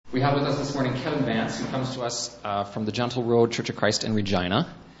We have with us this morning Kevin Vance, who comes to us from the Gentle Road Church of Christ in Regina.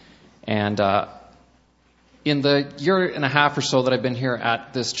 And in the year and a half or so that I've been here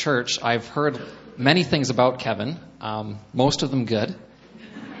at this church, I've heard many things about Kevin, most of them good.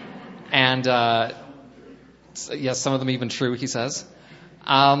 And yes, some of them even true, he says.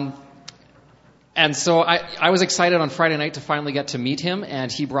 And so I was excited on Friday night to finally get to meet him, and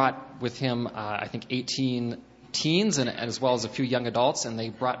he brought with him, I think, 18 teens and as well as a few young adults, and they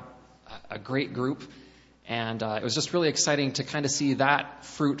brought a great group. And it was just really exciting to kind of see that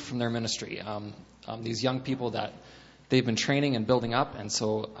fruit from their ministry. These young people that they've been training and building up, and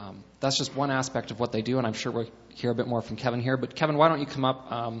so that's just one aspect of what they do, and I'm sure we'll hear a bit more from Kevin here. But Kevin, why don't you come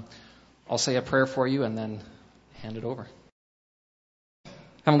up? I'll say a prayer for you and then hand it over.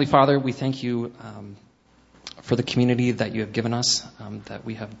 Heavenly Father, we thank you for the community that you have given us, that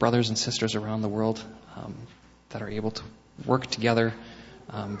we have brothers and sisters around the world that are able to work together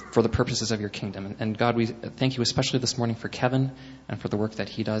for the purposes of your kingdom. And God, we thank you especially this morning for Kevin and for the work that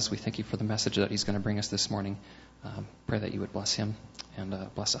he does. We thank you for the message that he's going to bring us this morning. Pray that you would bless him and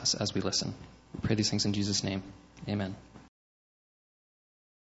bless us as we listen. We pray these things in Jesus' name. Amen.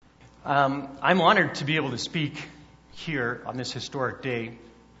 I'm honored to be able to speak here on this historic day,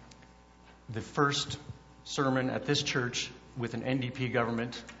 the first sermon at this church with an NDP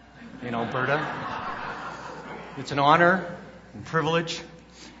government in Alberta. It's an honor and privilege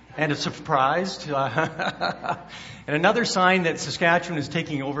and a surprise. And another sign that Saskatchewan is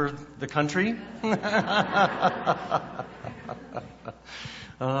taking over the country.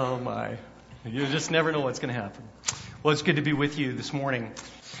 Oh my. You just never know what's going to happen. Well, it's good to be with you this morning.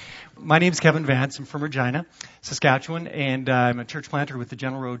 My name's Kevin Vance. I'm from Regina, Saskatchewan, and I'm a church planter with the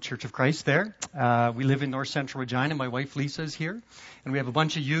Gentle Road Church of Christ there. We live in north central Regina. My wife Lisa is here, and we have a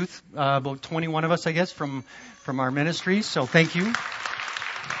bunch of youth, about 21 of us, I guess, from our ministry. So thank you.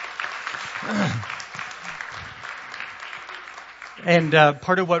 And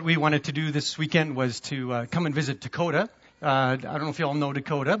part of what we wanted to do this weekend was to come and visit Dakota. I don't know if you all know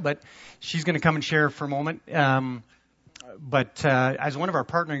Dakota, but she's going to come and share for a moment. But as one of our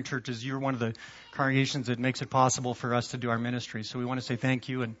partnering churches, you're one of the congregations that makes it possible for us to do our ministry. So we want to say thank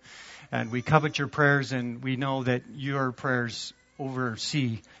you, and we covet your prayers, and we know that your prayers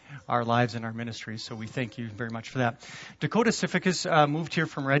oversee our lives and our ministry. So we thank you very much for that. Dakota Sificus moved here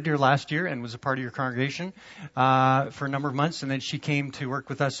from Red Deer last year and was a part of your congregation for a number of months, and then she came to work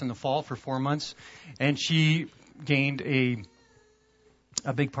with us in the fall for 4 months, and she gained a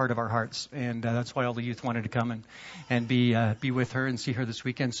big part of our hearts, and that's why all the youth wanted to come and be with her and see her this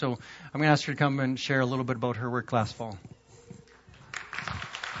weekend. So I'm going to ask her to come and share a little bit about her work last fall.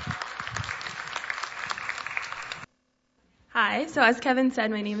 Hi, so as Kevin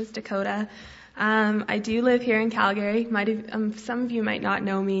said, my name is Dakota. I do live here in Calgary. Some of you might not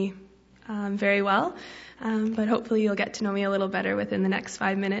know me very well, but hopefully you'll get to know me a little better within the next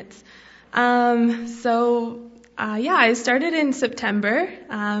 5 minutes. I started in September.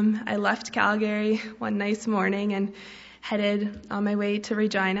 I left Calgary one nice morning and headed on my way to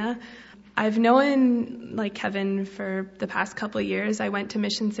Regina. I've known Kevin for the past couple of years. I went to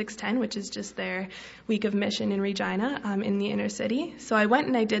Mission 610, which is just their week of mission in Regina, in the inner city. So I went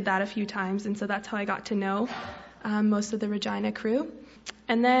and I did that a few times, and so that's how I got to know most of the Regina crew.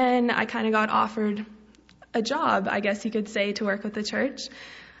 And then I kind of got offered a job, I guess you could say, to work with the church.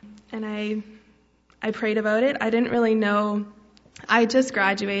 And I prayed about it. I didn't really know. I just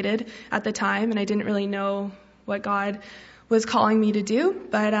graduated at the time, and I didn't really know what God was calling me to do.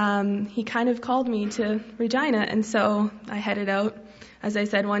 But he kind of called me to Regina, and so I headed out, as I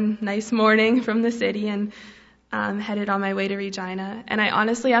said, one nice morning from the city and headed on my way to Regina. And I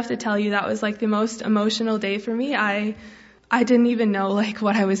honestly have to tell you, that was the most emotional day for me. I didn't even know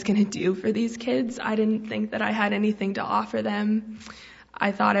what I was going to do for these kids. I didn't think that I had anything to offer them.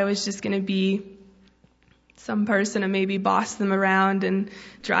 I thought I was just going to be some person and maybe boss them around and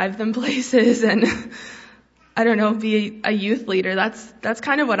drive them places and I don't know, be a youth leader. That's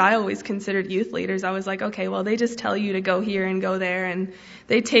kind of what I always considered youth leaders. I was like, okay, well, they just tell you to go here and go there, and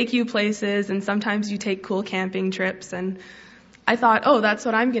they take you places, and sometimes you take cool camping trips. And I thought, oh, that's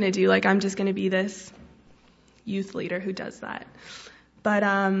what I'm going to do. I'm just going to be this youth leader who does that. But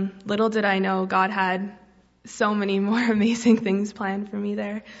little did I know, God had so many more amazing things planned for me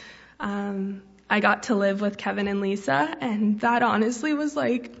there. I got to live with Kevin and Lisa, and that honestly was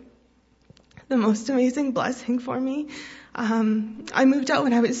the most amazing blessing for me. I moved out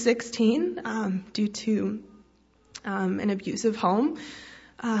when I was 16 due to an abusive home.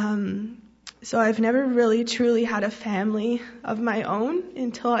 So I've never really truly had a family of my own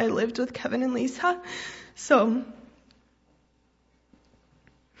until I lived with Kevin and Lisa. So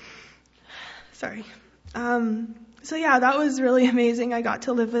Sorry. So yeah, that was really amazing. I got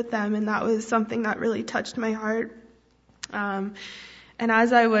to live with them, and that was something that really touched my heart. And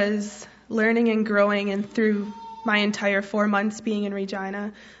as I was learning and growing, and through my entire 4 months being in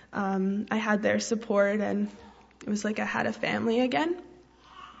Regina, I had their support, and it was like I had a family again.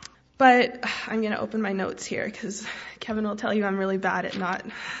 But I'm going to open my notes here, because Kevin will tell you I'm really bad at not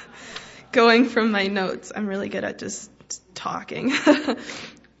going from my notes. I'm really good at just talking.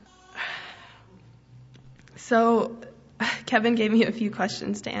 So Kevin gave me a few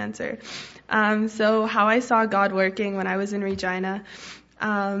questions to answer. So how I saw God working when I was in Regina.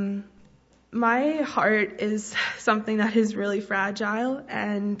 My heart is something that is really fragile,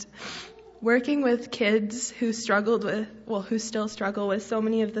 and working with kids who who still struggle with so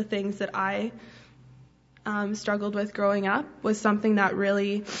many of the things that I struggled with growing up was something that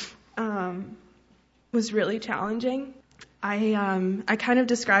really was really challenging. I kind of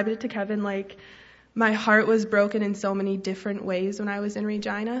described it to Kevin like my heart was broken in so many different ways when I was in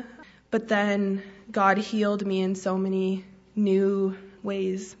Regina, but then God healed me in so many new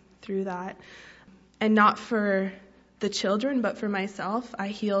ways through that. And not for the children, but for myself. I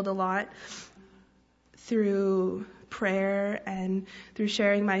healed a lot through prayer and through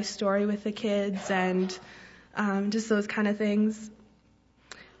sharing my story with the kids and just those kind of things.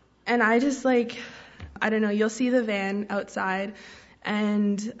 And I just I don't know, you'll see the van outside,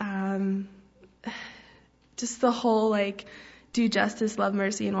 and just the whole do justice, love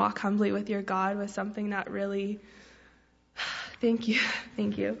mercy, and walk humbly with your God was something that really, thank you.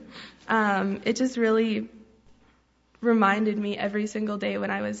 It just really reminded me every single day when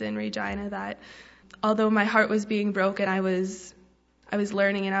I was in Regina that although my heart was being broken, I was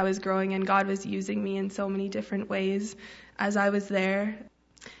learning and I was growing, and God was using me in so many different ways as I was there.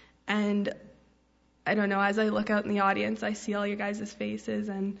 And I don't know, as I look out in the audience, I see all your guys' faces,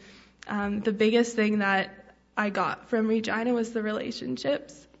 and the biggest thing that I got from Regina was the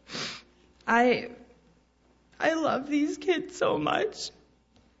relationships. I love these kids so much.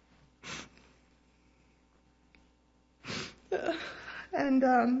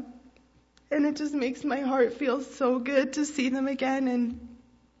 And it just makes my heart feel so good to see them again, and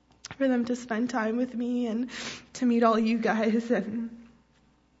for them to spend time with me and to meet all you guys. And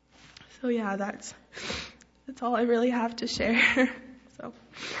so yeah, that's all I really have to share. So.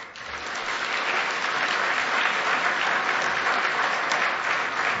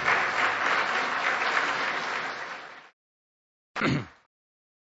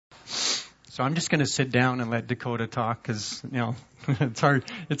 So I'm just going to sit down and let Dakota talk, because it's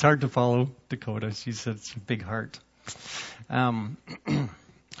hard to follow Dakota. She's such a big heart.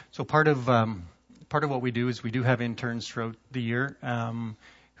 So part of what we do is we do have interns throughout the year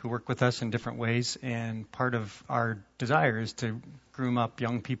who work with us in different ways, and part of our desire is to groom up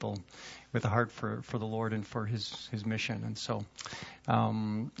young people with a heart for the Lord and for His mission. And so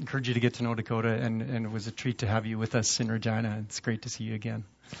encourage you to get to know Dakota, and it was a treat to have you with us in Regina. It's great to see you again.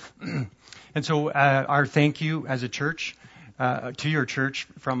 And so our thank you as a church to your church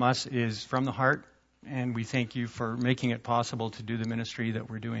from us is from the heart, and we thank you for making it possible to do the ministry that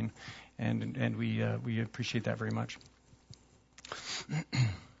we're doing, and we appreciate that very much.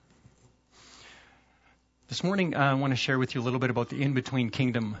 This morning I want to share with you a little bit about the In-Between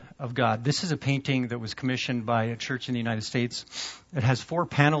Kingdom of God. This is a painting that was commissioned by a church in the United States. It has 4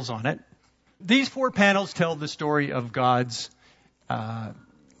 panels on it. These 4 panels tell the story of God's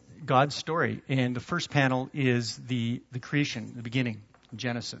story. And the first panel is the creation, the beginning,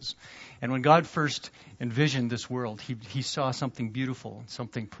 Genesis. And when God first envisioned this world, he saw something beautiful,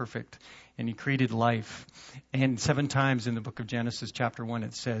 something perfect, and He created life. And 7 times in the book of Genesis, chapter 1,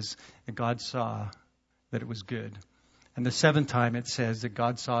 it says that God saw that it was good. And the 7th time it says that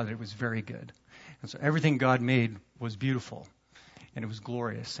God saw that it was very good. And so everything God made was beautiful, and it was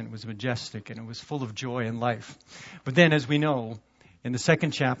glorious, and it was majestic, and it was full of joy and life. But then, as we know, in the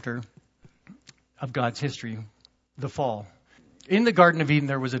 2nd chapter of God's history, the fall. In the Garden of Eden,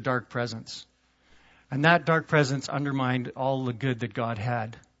 there was a dark presence. And that dark presence undermined all the good that God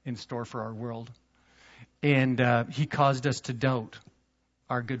had in store for our world. And He caused us to doubt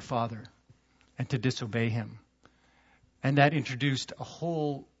our good Father and to disobey Him. And that introduced a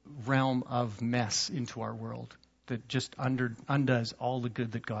whole realm of mess into our world that just undoes all the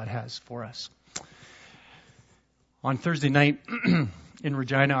good that God has for us. On Thursday night in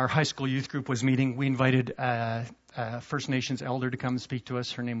Regina, our high school youth group was meeting. We invited a First Nations elder to come and speak to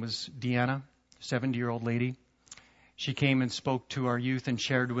us. Her name was Deanna, 70-year-old lady. She came and spoke to our youth and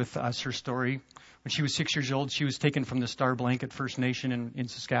shared with us her story. When she was 6 years old, she was taken from the Star Blanket First Nation in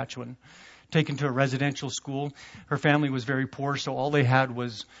Saskatchewan taken to a residential school. Her family was very poor, so all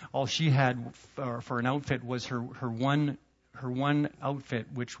she had for an outfit was her one outfit,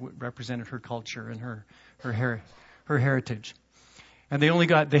 which represented her culture and her heritage. And they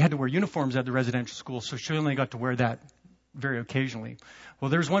had to wear uniforms at the residential school, so she only got to wear that very occasionally. Well,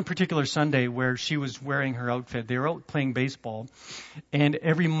 there was one particular Sunday where she was wearing her outfit. They were out playing baseball, and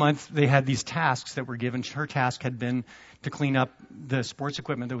every month they had these tasks that were given. Her task had been to clean up the sports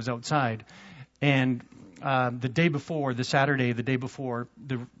equipment that was outside. And the Saturday, the day before,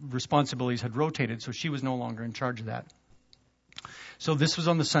 the responsibilities had rotated, so she was no longer in charge of that. So this was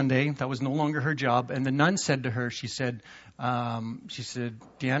on the Sunday. That was no longer her job. And the nun said to her, she said,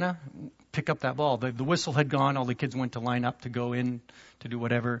 Deanna, pick up that ball. The whistle had gone. All the kids went to line up to go in to do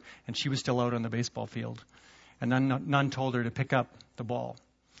whatever. And she was still out on the baseball field. And then nun told her to pick up the ball.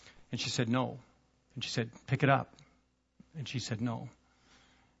 And she said, no. And she said, pick it up. And she said, no.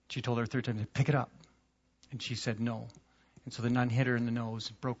 She told her a third time, pick it up. And she said, no. And so the nun hit her in the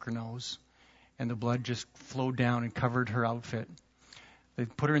nose, broke her nose. And the blood just flowed down and covered her outfit. They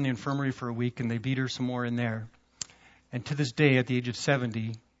put her in the infirmary for a week, and they beat her some more in there. And to this day, at the age of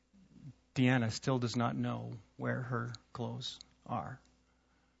 70, Deanna still does not know where her clothes are.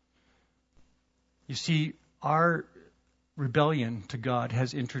 You see, our rebellion to God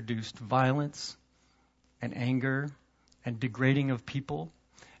has introduced violence and anger and degrading of people,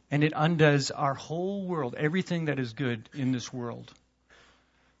 and it undoes our whole world, everything that is good in this world.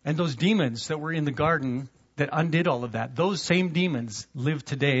 And those demons that were in the garden that undid all of that, those same demons live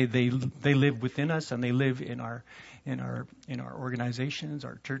today. They live within us, and they live in our organizations,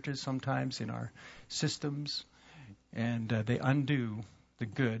 our churches, sometimes in our systems, and they undo the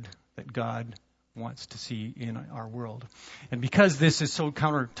good that God wants to see in our world. And because this is so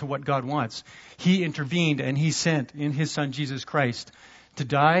counter to what God wants, He intervened and He sent in His Son Jesus Christ to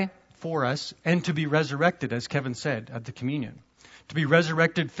die for us and to be resurrected, as Kevin said at the communion. To be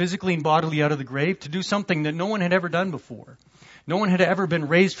resurrected physically and bodily out of the grave, to do something that no one had ever done before. No one had ever been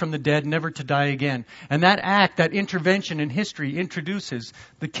raised from the dead, never to die again. And that act, that intervention in history introduces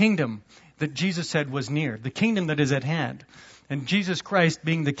the kingdom that Jesus said was near, the kingdom that is at hand. And Jesus Christ,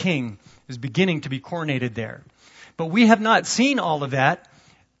 being the King, is beginning to be coronated there. But we have not seen all of that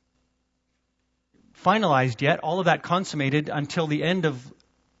finalized yet, all of that consummated until the end of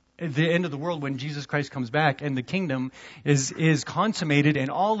the world, when Jesus Christ comes back and the kingdom is consummated in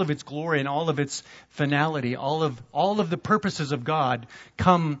all of its glory and all of its finality. All of the purposes of God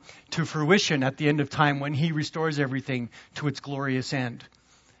come to fruition at the end of time when He restores everything to its glorious end.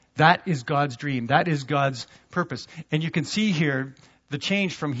 That is God's dream. That is God's purpose. And you can see here the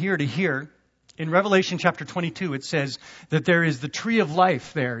change from here to here. In Revelation chapter 22, it says that there is the tree of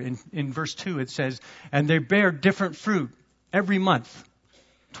life there. In verse 2, it says, and they bear different fruit every month.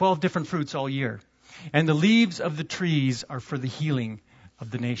 12 different fruits all year. And the leaves of the trees are for the healing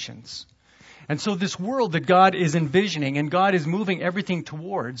of the nations. And so this world that God is envisioning and God is moving everything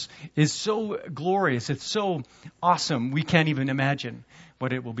towards is so glorious. It's so awesome. We can't even imagine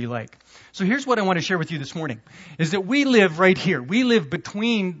what it will be like. So here's what I want to share with you this morning, is that we live right here. We live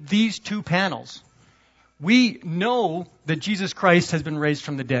between these two panels. We know that Jesus Christ has been raised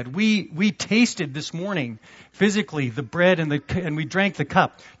from the dead. We tasted this morning physically the bread and we drank the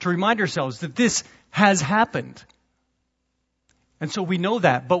cup to remind ourselves that this has happened. And so we know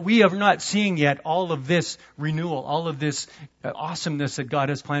that, but we are not seeing yet all of this renewal, all of this awesomeness that God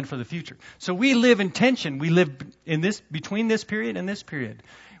has planned for the future. So we live in tension. We live in this, between this period and this period.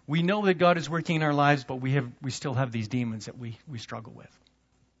 We know that God is working in our lives, but we still have these demons that we struggle with.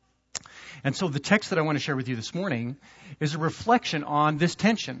 And so the text that I want to share with you this morning is a reflection on this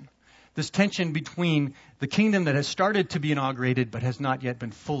tension between the kingdom that has started to be inaugurated but has not yet been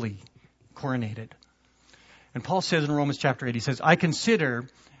fully coronated. And Paul says in Romans chapter 8, he says, I consider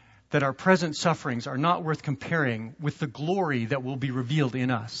that our present sufferings are not worth comparing with the glory that will be revealed in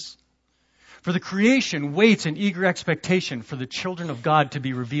us. For the creation waits in eager expectation for the children of God to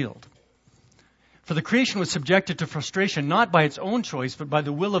be revealed. For the creation was subjected to frustration, not by its own choice, but by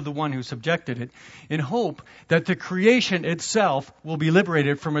the will of the one who subjected it, in hope that the creation itself will be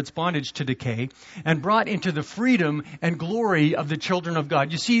liberated from its bondage to decay and brought into the freedom and glory of the children of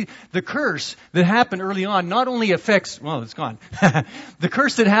God. You see, the curse that happened early on not only affects, well, it's gone. The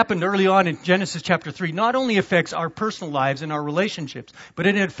curse that happened early on in Genesis chapter 3 not only affects our personal lives and our relationships, but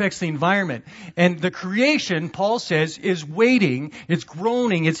it affects the environment. And the creation, Paul says, is waiting, it's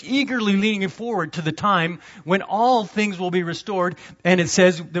groaning, it's eagerly leaning forward to to the time when all things will be restored, and it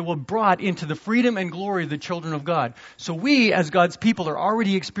says that we're brought into the freedom and glory of the children of God. So we, as God's people, are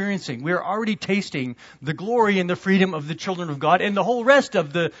already experiencing, we are already tasting the glory and the freedom of the children of God, and the whole rest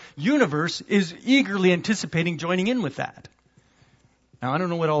of the universe is eagerly anticipating joining in with that. Now, I don't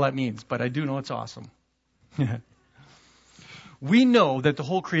know what all that means, but I do know it's awesome. We know that the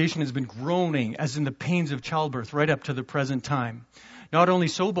whole creation has been groaning as in the pains of childbirth right up to the present time. Not only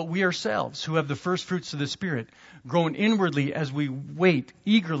so, but we ourselves, who have the first fruits of the Spirit, groan inwardly as we wait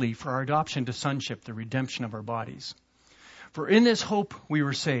eagerly for our adoption to sonship, the redemption of our bodies. For in this hope we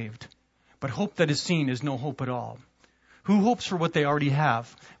were saved. But hope that is seen is no hope at all. Who hopes for what they already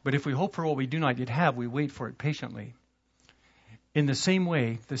have? But if we hope for what we do not yet have, we wait for it patiently. In the same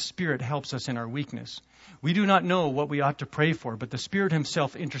way, the Spirit helps us in our weakness. We do not know what we ought to pray for, but the Spirit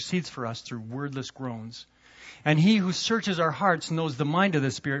Himself intercedes for us through wordless groans. And He who searches our hearts knows the mind of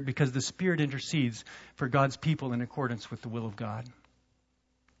the Spirit, because the Spirit intercedes for God's people in accordance with the will of God.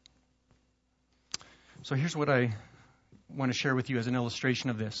 So here's what I want to share with you as an illustration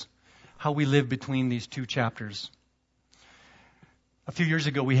of this, how we live between these two chapters. A few years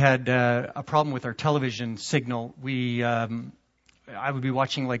ago, we had a problem with our television signal. I would be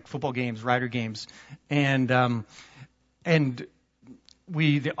watching like football games, Rider games, and the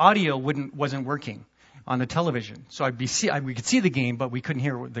audio wasn't working on the television. So we could see the game, but we couldn't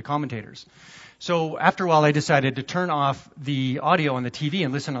hear the commentators. So after a while, I decided to turn off the audio on the TV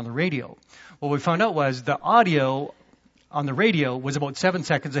and listen on the radio. What we found out was the audio on the radio was about 7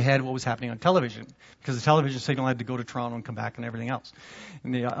 seconds ahead of what was happening on television, because the television signal had to go to Toronto and come back and everything else.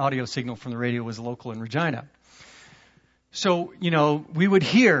 And the audio signal from the radio was local in Regina. So, we would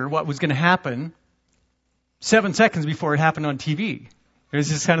hear what was going to happen 7 seconds before it happened on TV. It was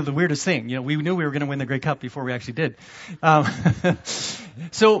just kind of the weirdest thing. We knew we were going to win the Grey Cup before we actually did.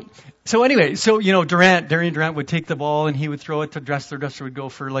 So Darian Durant would take the ball and he would throw it to Dressler. Dressler would go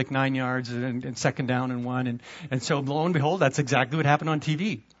for like 9 yards and second down and 1. And so lo and behold, that's exactly what happened on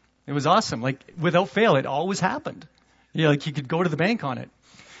TV. It was awesome. Like without fail, it always happened. Like you could go to the bank on it.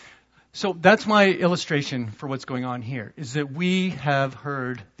 So that's my illustration for what's going on here, is that we have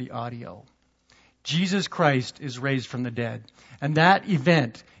heard the audio. Jesus Christ is raised from the dead. And that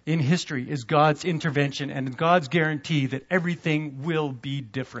event in history is God's intervention and God's guarantee that everything will be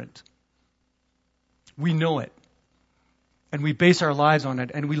different. We know it. And we base our lives on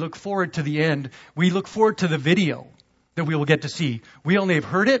it. And we look forward to the end. We look forward to the video that we will get to see. We only have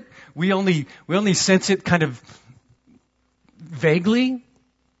heard it. We only sense it kind of vaguely.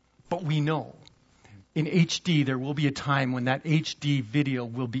 But we know in HD there will be a time when that HD video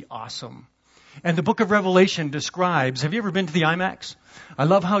will be awesome. And the book of Revelation describes, have you ever been to the IMAX? I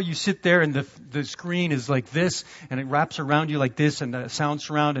love how you sit there and the screen is like this and it wraps around you like this and the sound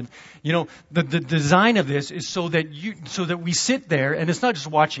surround. And, the design of this is so that we sit there and it's not just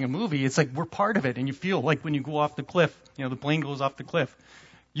watching a movie. It's like we're part of it. And you feel like when you go off the cliff, the plane goes off the cliff.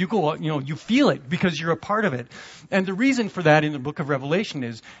 You go, you feel it because you're a part of it. And the reason for that in the book of Revelation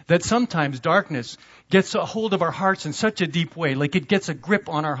is that sometimes darkness gets a hold of our hearts in such a deep way, like it gets a grip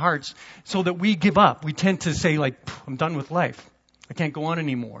on our hearts so that we give up. We tend to say like, I'm done with life. I can't go on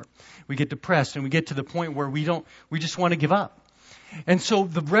anymore. We get depressed and we get to the point where we just want to give up. And so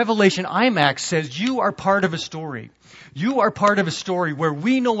the Revelation IMAX says you are part of a story. You are part of a story where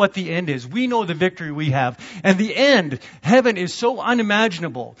we know what the end is. We know the victory we have. And the end, heaven, is so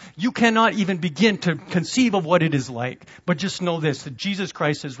unimaginable. You cannot even begin to conceive of what it is like. But just know this, that Jesus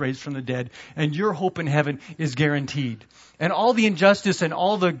Christ is raised from the dead and your hope in heaven is guaranteed. And all the injustice and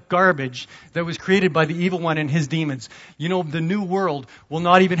all the garbage that was created by the evil one and his demons, the new world will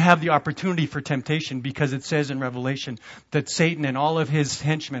not even have the opportunity for temptation, because it says in Revelation that Satan and all of his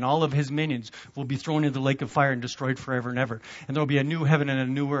henchmen, all of his minions will be thrown into the lake of fire and destroyed forever and ever. And there will be a new heaven and a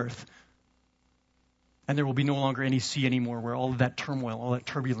new earth. And there will be no longer any sea anymore where all of that turmoil, all that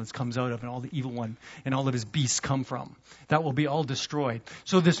turbulence comes out of and all the evil one and all of his beasts come from. That will be all destroyed.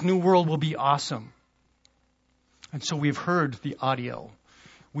 So this new world will be awesome. And so we've heard the audio.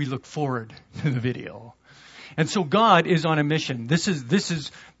 We look forward to the video. And so God is on a mission. This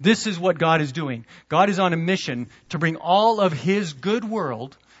is what God is doing. God is on a mission to bring all of His good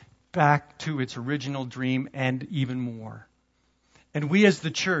world back to its original dream and even more. And we as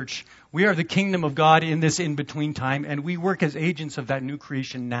the church, we are the kingdom of God in this in-between time, and we work as agents of that new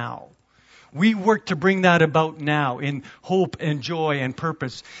creation now. We work to bring that about now in hope and joy and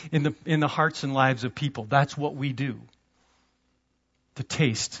purpose in the hearts and lives of people. That's what we do to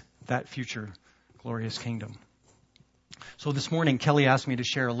taste that future glorious kingdom. So this morning, Kelly asked me to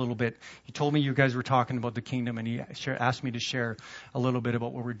share a little bit. He told me you guys were talking about the kingdom, and he asked me to share a little bit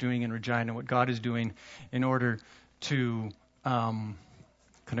about what we're doing in Regina, what God is doing in order to kind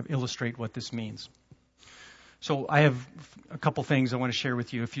of illustrate what this means. So I have a couple things I want to share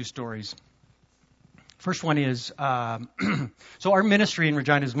with you, a few stories. First one is, so our ministry in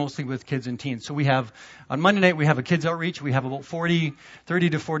Regina is mostly with kids and teens. So we have, on Monday night, we have a kids outreach. We have about 30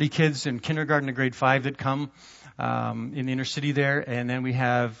 to 40 kids in kindergarten to grade 5 that come in the inner city there. And then we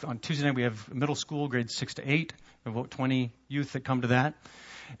have, on Tuesday night, we have middle school, grades 6 to 8. We have about 20 youth that come to that.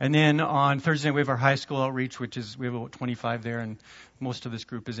 And then on Thursday night, we have our high school outreach, which is, we have about 25 there. And most of this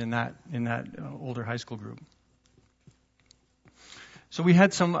group is in that older high school group. So we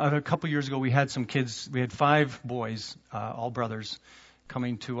had a couple years ago, we had some kids, we had 5 boys, all brothers,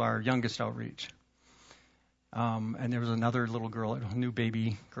 coming to our youngest outreach. And there was another little girl, a new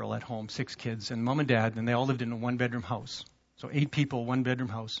baby girl at home, 6 kids, and mom and dad, and they all lived in a 1-bedroom house. So 8 people, 1-bedroom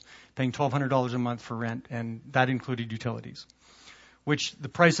house, paying $1,200 a month for rent, and that included utilities, which the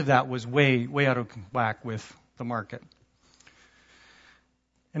price of that was way out of whack with the market.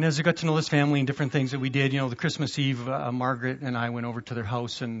 And as I got to know this family and different things that we did, the Christmas Eve, Margaret and I went over to their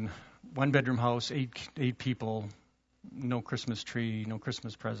house, and 1-bedroom house, 8 people, no Christmas tree, no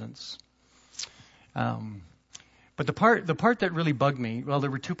Christmas presents. But the part that really bugged me, well,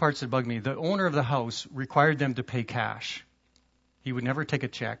 there were 2 parts that bugged me. The owner of the house required them to pay cash. He would never take a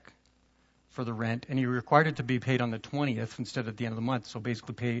check for the rent, and he required it to be paid on the 20th instead of at the end of the month, so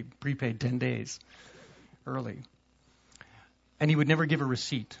basically prepaid 10 days early. And he would never give a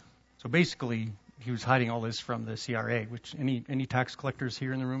receipt. So basically, he was hiding all this from the CRA, which any tax collectors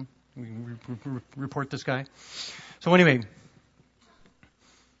here in the room? We report this guy. So anyway,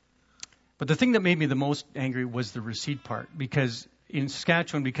 but the thing that made me the most angry was the receipt part, because in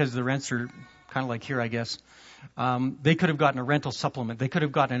Saskatchewan, because the rents are kind of like here, I guess, they could have gotten a rental supplement. They could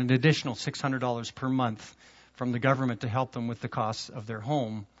have gotten an additional $600 per month from the government to help them with the costs of their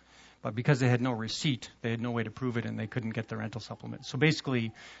home. But because they had no receipt, they had no way to prove it, and they couldn't get the rental supplement. So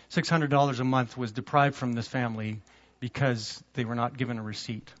basically, $600 a month was deprived from this family because they were not given a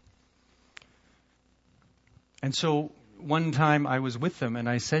receipt. And so one time I was with them, and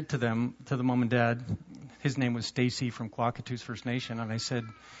I said to them, to the mom and dad, his name was Stacy from Kwakatoos First Nation, and I said,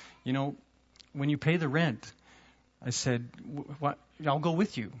 when you pay the rent, I said, I'll go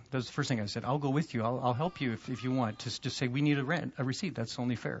with you. That was the first thing I said. I'll go with you. I'll help you if you want. Just say we need a receipt. That's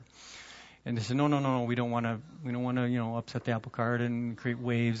only fair. And they said, no. We don't want to upset the apple cart and create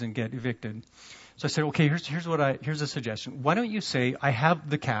waves and get evicted. So I said, okay, here's a suggestion. Why don't you say I have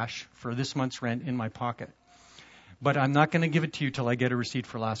the cash for this month's rent in my pocket, but I'm not going to give it to you till I get a receipt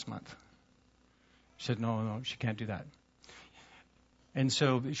for last month. She said, no, she can't do that. And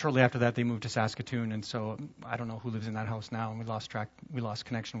so shortly after that, they moved to Saskatoon, and so I don't know who lives in that house now, and we lost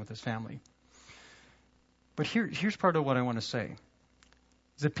connection with his family. But here's part of what I want to say.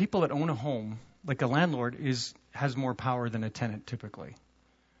 Is that people that own a home, like a landlord, has more power than a tenant typically.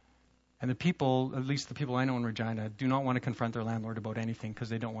 And the people, at least the people I know in Regina, do not want to confront their landlord about anything because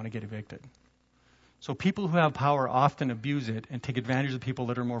they don't want to get evicted. So people who have power often abuse it and take advantage of people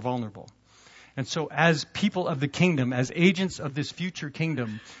that are more vulnerable. And so as people of the kingdom, as agents of this future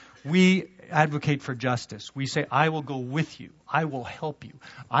kingdom, we advocate for justice. We say, I will go with you. I will help you.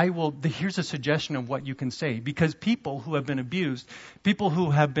 Here's a suggestion of what you can say. Because people who have been abused, people who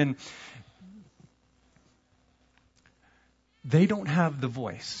have been, they don't have the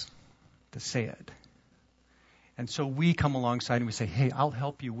voice to say it. And so we come alongside and we say, hey, I'll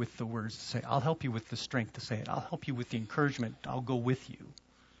help you with the words to say it. I'll help you with the strength to say it. I'll help you with the encouragement. I'll go with you.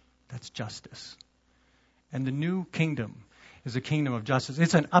 That's justice. And the new kingdom is a kingdom of justice.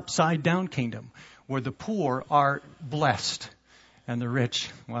 It's an upside-down kingdom where the poor are blessed and the rich,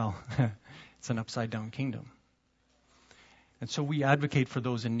 well, it's an upside-down kingdom. And so we advocate for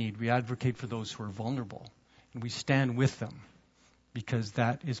those in need. We advocate for those who are vulnerable. And we stand with them because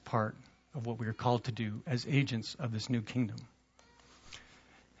that is part of what we are called to do as agents of this new kingdom.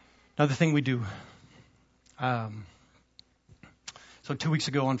 Another thing we do, so 2 weeks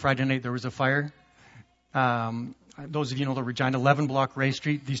ago on Friday night, there was a fire. Those of you know the Regina 11-block Ray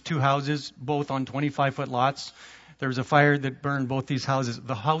Street, these 2 houses, both on 25-foot lots. There was a fire that burned both these houses.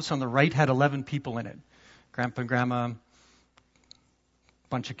 The house on the right had 11 people in it. Grandpa and grandma,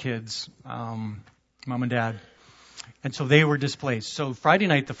 bunch of kids, mom and dad. And so they were displaced. So Friday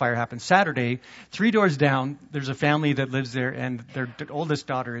night the fire happened. Saturday, 3 doors down, there's a family that lives there, and their oldest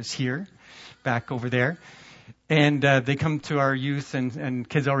daughter is here, back over there. And they come to our youth and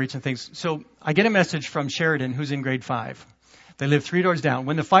kids outreach and things. So I get a message from Sheridan, who's in grade 5. They lived 3 doors down.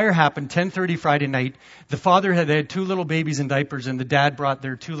 When the fire happened, 10:30 Friday night, the father had 2 little babies in diapers, and the dad brought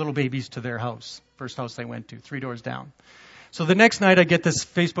their 2 little babies to their house, first house they went to, 3 doors down. So the next night, I get this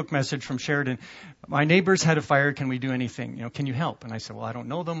Facebook message from Sheridan. My neighbors had a fire. Can we do anything? Can you help? And I said, well, I don't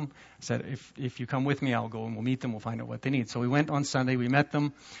know them. I said, if you come with me, I'll go and we'll meet them. We'll find out what they need. So we went on Sunday. We met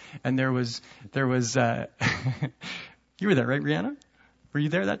them, and there was you were there, right, Rihanna? Were you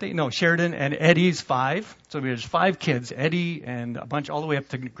there that day? No, Sheridan and Eddie's 5. So we had 5 kids, Eddie and a bunch all the way up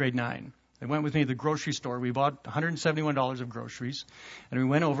to grade 9. They went with me to the grocery store. We bought $171 of groceries, and we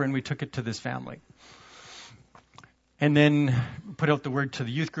went over and we took it to this family. And then put out the word to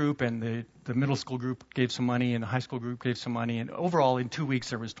the youth group, and the middle school group gave some money, and the high school group gave some money. And overall, in 2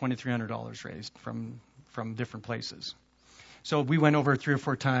 weeks, there was $2,300 raised from different places. So we went over 3 or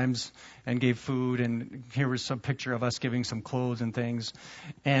 4 times and gave food, and here was some picture of us giving some clothes and things.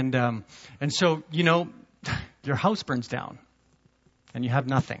 And so, your house burns down, and you have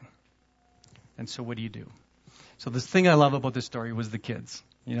nothing. And so what do you do? So this thing I love about this story was the kids.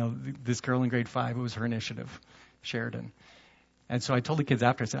 This girl in grade 5, it was her initiative. Sheridan. And so I told the kids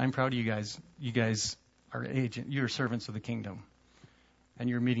after, I said, I'm proud of you guys. You guys are you're servants of the kingdom. And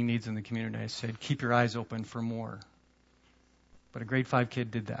you're meeting needs in the community. I said, keep your eyes open for more. But a grade 5 kid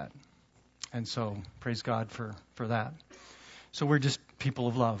did that. And so praise God for that. So we're just people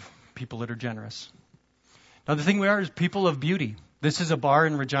of love, people that are generous. Now the thing we are is people of beauty. This is a bar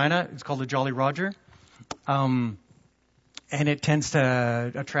in Regina. It's called the Jolly Roger. And it tends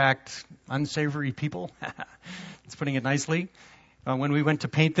to attract unsavory people. It's putting it nicely. When we went to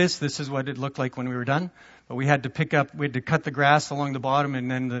paint this is what it looked like when we were done. But we had to cut the grass along the bottom, and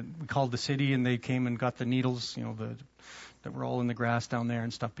then we called the city, and they came and got the needles, that were all in the grass down there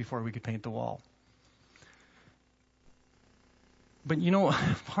and stuff before we could paint the wall. But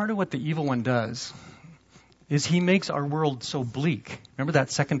part of what the evil one does is he makes our world so bleak. Remember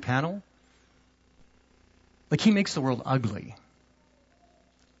that second panel? Like, he makes the world ugly.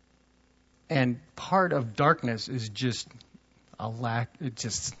 And part of darkness is just it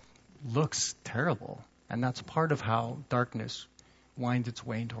just looks terrible. And that's part of how darkness winds its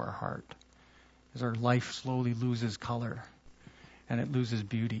way into our heart. As our life slowly loses color and it loses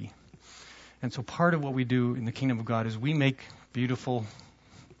beauty. And so part of what we do in the kingdom of God is we make beautiful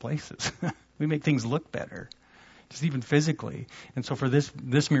places. We make things look better. Just even physically. And so for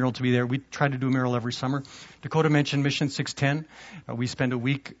this mural to be there, we try to do a mural every summer. Dakota mentioned Mission 610. We spend a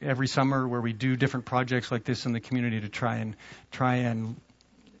week every summer where we do different projects like this in the community to try and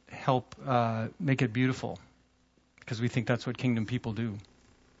help make it beautiful, because we think that's what kingdom people do.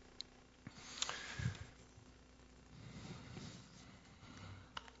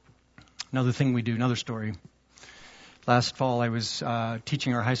 Another thing we do, another story. Last fall I was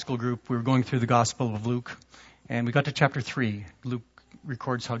teaching our high school group. We were going through the Gospel of Luke. And we got to chapter 3. Luke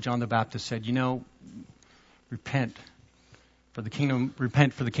records how John the Baptist said, repent, for the kingdom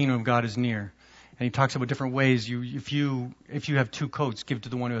of God is near. And he talks about different ways. If you have 2 coats, give to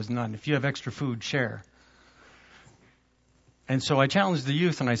the one who has none. If you have extra food, share. And so I challenged the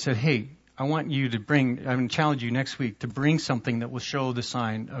youth, and I said, hey, I'm going to challenge you next week to bring something that will show the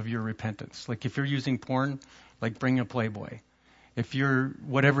sign of your repentance. Like if you're using porn, bring a Playboy. If you're,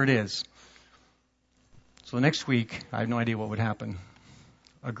 whatever it is. So next week, I have no idea what would happen.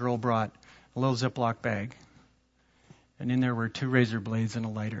 A girl brought a little Ziploc bag, and in there were 2 razor blades and a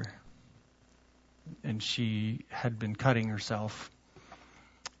lighter. And she had been cutting herself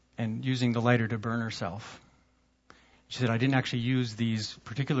and using the lighter to burn herself. She said, I didn't actually use these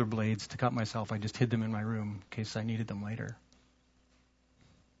particular blades to cut myself. I just hid them in my room in case I needed them later.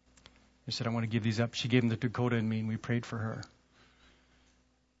 She said, I want to give these up. She gave them to Dakota and me, and we prayed for her.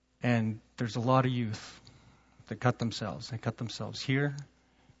 And there's a lot of youth that cut themselves. They cut themselves here,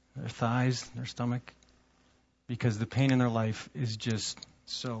 their thighs, their stomach, because the pain in their life is just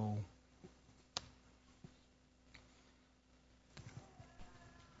so.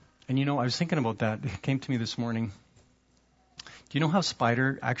 And I was thinking about that. It came to me this morning. Do you know how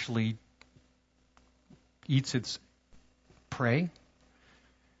spider actually eats its prey?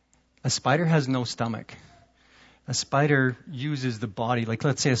 A spider has no stomach. A spider uses the body,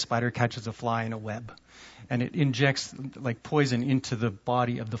 let's say a spider catches a fly in a web, and it injects poison into the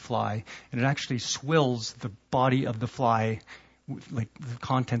body of the fly, and it actually swills the body of the fly, the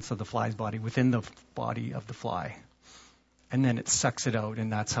contents of the fly's body within the body of the fly. And then it sucks it out,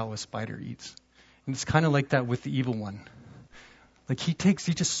 and that's how a spider eats. And it's kind of like that with the evil one. He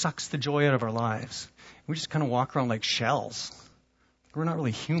just sucks the joy out of our lives. We just kind of walk around like shells. We're not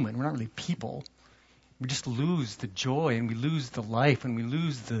really human. We're not really people. We just lose the joy, and we lose the life, and we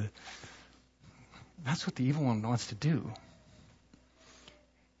lose the. That's what the evil one wants to do.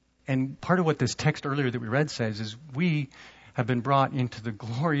 And part of what this text earlier that we read says is we have been brought into the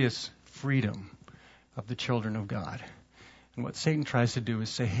glorious freedom of the children of God. And what Satan tries to do is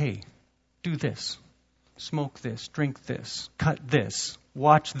say, hey, do this, smoke this, drink this, cut this,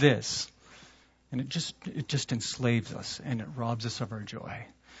 watch this. And it just enslaves us and it robs us of our joy.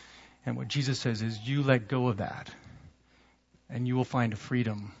 And what Jesus says is you let go of that and you will find a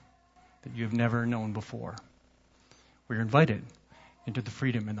freedom that you have never known before. We're invited into the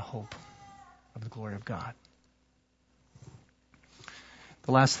freedom and the hope of the glory of God.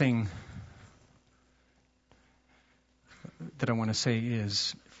 The last thing that I want to say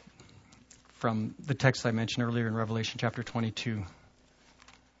is from the text I mentioned earlier in Revelation chapter 22.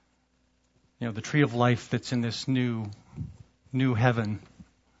 The tree of life that's in this new heaven.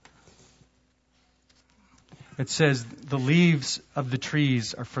 It says the leaves of the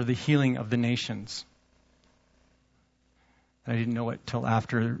trees are for the healing of the nations. I didn't know it till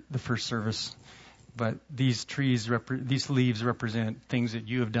after the first service, but these leaves represent things that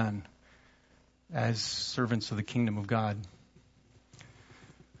you have done as servants of the kingdom of God.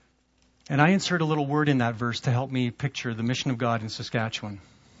 And I insert a little word in that verse to help me picture the mission of God in Saskatchewan.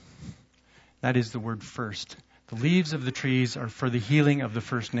 That is the word first. The leaves of the trees are for the healing of the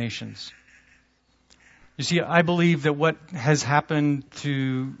First Nations. You see, I believe that what has happened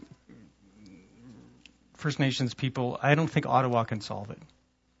to First Nations people, I don't think Ottawa can solve it.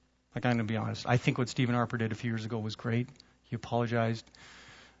 I'm going to be honest. I think what Stephen Harper did a few years ago was great. He apologized.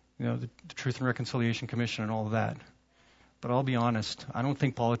 The Truth and Reconciliation Commission and all of that. But I'll be honest, I don't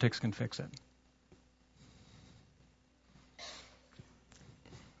think politics can fix it.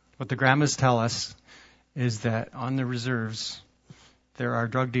 What the grandmas tell us is that on the reserves, there are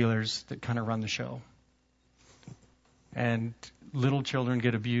drug dealers that kind of run the show. And little children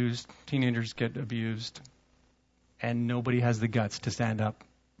get abused, teenagers get abused, and nobody has the guts to stand up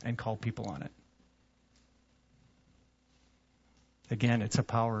and call people on it. Again, it's a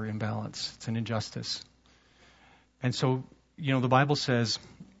power imbalance. It's an injustice. And so, the Bible says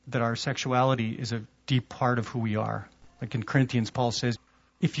that our sexuality is a deep part of who we are. Like in Corinthians, Paul says,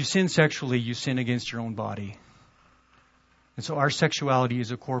 if you sin sexually, you sin against your own body. And so our sexuality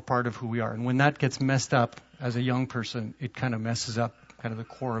is a core part of who we are. And when that gets messed up as a young person, it kind of messes up kind of the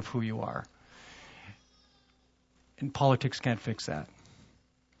core of who you are. And politics can't fix that.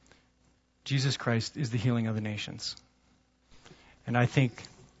 Jesus Christ is the healing of the nations. And I think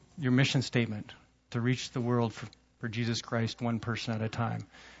your mission statement to reach the world for Jesus Christ one person at a time,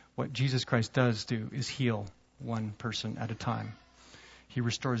 what Jesus Christ does do is heal one person at a time. He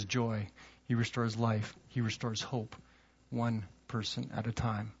restores joy. He restores life. He restores hope. One person at a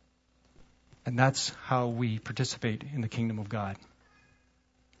time. And that's how we participate in the kingdom of God.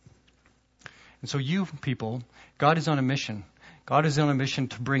 And so you people, God is on a mission. God is on a mission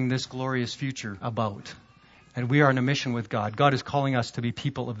to bring this glorious future about. And we are on a mission with God. God is calling us to be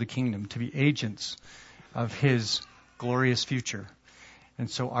people of the kingdom, to be agents of His glorious future. And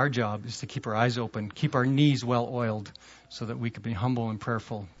so our job is to keep our eyes open, keep our knees well oiled, so that we can be humble and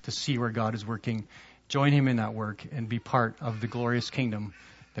prayerful to see where God is working, join Him in that work, and be part of the glorious kingdom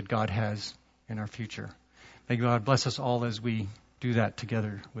that God has in our future. May God bless us all as we do that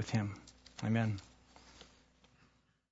together with Him. Amen.